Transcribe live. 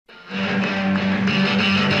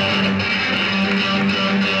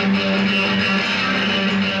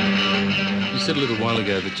while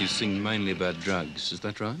ago that you sing mainly about drugs. Is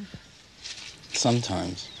that right?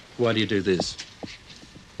 Sometimes. Why do you do this?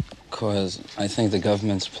 Because I think the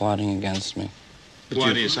government's plotting against me.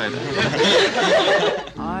 Why do you say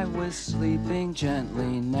that? I was sleeping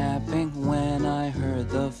gently, napping when I heard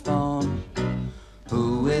the phone.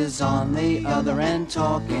 Who is on the other end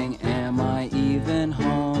talking? Am I even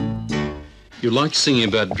home? You like singing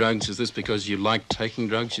about drugs. Is this because you like taking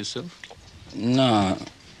drugs yourself? No,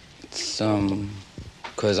 it's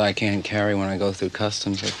because I can't carry when I go through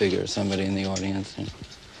customs. I figure somebody in the audience.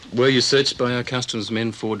 Were you searched by our customs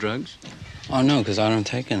men for drugs? Oh, no, because I don't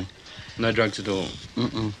take any. No drugs at all?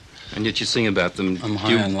 Mm-mm. And yet you sing about them. I'm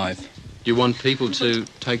high on life. Do you want people to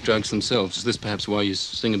take drugs themselves? Is this perhaps why you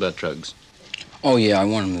sing about drugs? Oh, yeah, I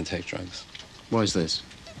want them to take drugs. Why is this?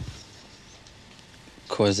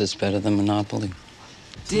 Because it's better than Monopoly.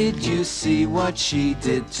 Did you see what she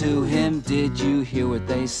did to him? Did you hear what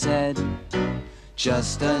they said?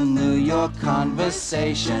 Just a New York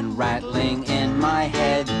conversation rattling in my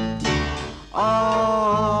head.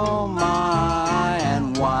 Oh my,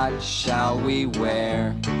 and what shall we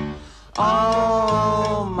wear?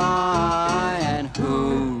 Oh my, and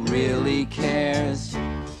who really cares?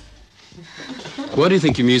 Why do you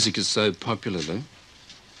think your music is so popular, Lou?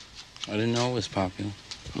 I didn't know it was popular.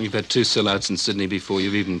 Well, you've had 2 sellouts in Sydney before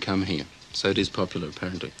you've even come here, so it is popular,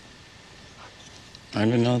 apparently. I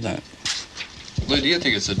didn't know that. Lou, do you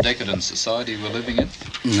think it's a decadent society we're living in?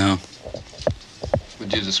 No.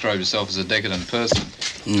 Would you describe yourself as a decadent person?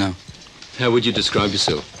 No. How would you describe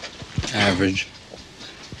yourself? Average.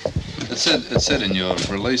 It said in your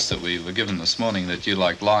release that we were given this morning that you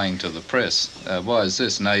like lying to the press. Why is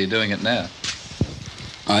this? Now you're doing it now.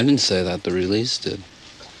 I didn't say that. The release did.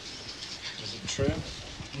 Is it true?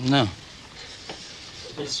 No.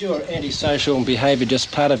 Is your antisocial behaviour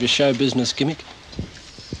just part of your show business gimmick?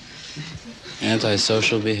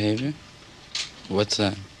 Antisocial behavior? What's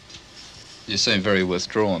that? You seem very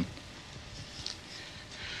withdrawn.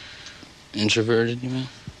 Introverted, you mean?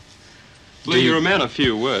 Lou, you're a man of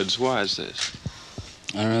few words. Why is this?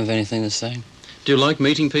 I don't have anything to say. Do you like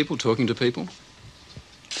meeting people, talking to people?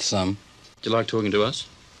 Some. Do you like talking to us?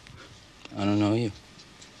 I don't know you.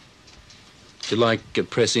 Do you like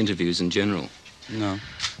press interviews in general? No.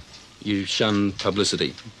 You shun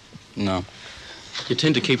publicity? No. You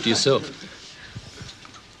tend to keep to yourself?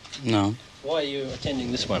 No. Why are you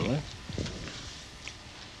attending this one, Lou?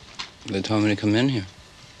 They told me to come in here.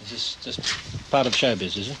 Is this just part of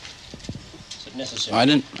showbiz, is it? Is it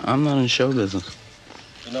necessary? I'm not in show business.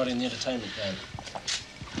 You're not in the entertainment game?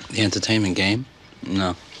 The entertainment game?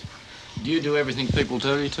 No. Do you do everything people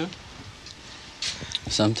tell you to?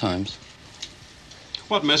 Sometimes.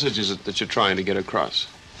 What message is it that you're trying to get across?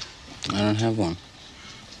 I don't have one.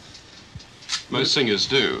 Most singers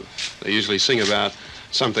do. They usually sing about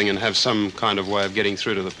something and have some kind of way of getting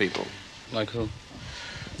through to the people. Like who?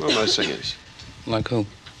 Well, most singers. Like who?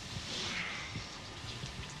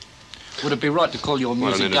 Would it be right to call your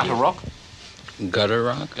music gutter rock? Gutter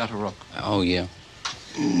rock? Gutter rock. Oh, yeah.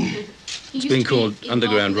 It's been called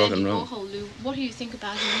underground rock and roll. Lou. What do you think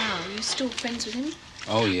about him now? Are you still friends with him?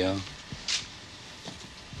 Oh, yeah.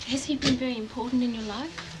 Has he been very important in your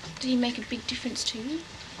life? Did he make a big difference to you?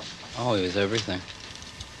 Oh, he was everything.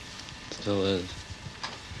 Still is.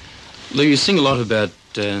 Lou, you sing a lot about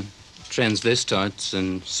transvestites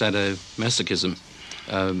and sadomasochism.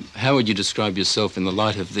 How would you describe yourself in the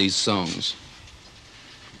light of these songs?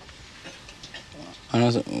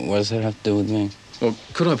 What does that have to do with me? Well,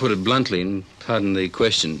 could I put it bluntly, and pardon the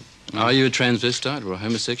question, are you a transvestite or a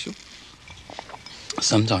homosexual?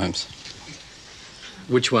 Sometimes.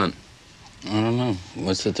 Which one? I don't know.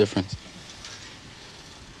 What's the difference?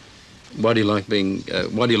 Why do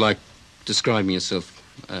you like describing yourself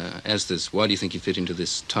as this? Why do you think you fit into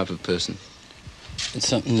this type of person? It's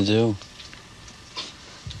something to do.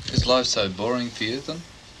 Is life so boring for you then?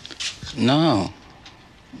 No.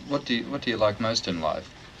 What do you like most in life?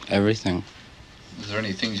 Everything. Is there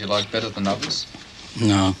any things you like better than others?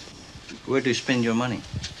 No. Where do you spend your money?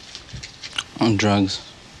 On drugs.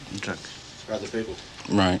 Drugs. For other people.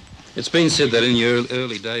 Right. It's been said that in your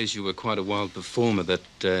early days you were quite a wild performer.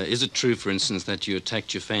 Is it true, for instance, that you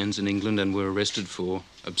attacked your fans in England and were arrested for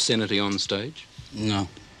obscenity on stage? No.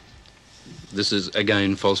 This is,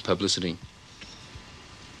 again, false publicity.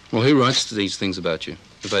 Well, who writes these things about you,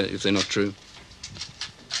 if they're not true?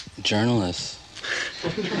 Journalists.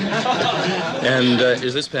 And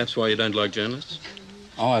is this perhaps why you don't like journalists?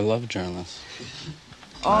 Oh, I love journalists.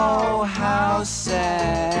 Oh, how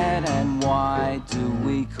sad, and why do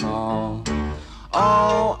we call?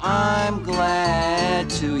 Oh, I'm glad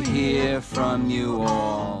to hear from you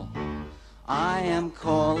all. I am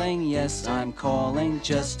calling, yes, I'm calling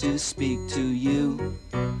just to speak to you.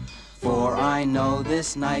 For I know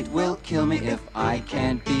this night will kill me if I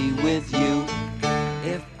can't be with you.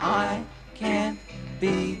 If I can't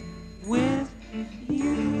be with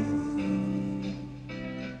you.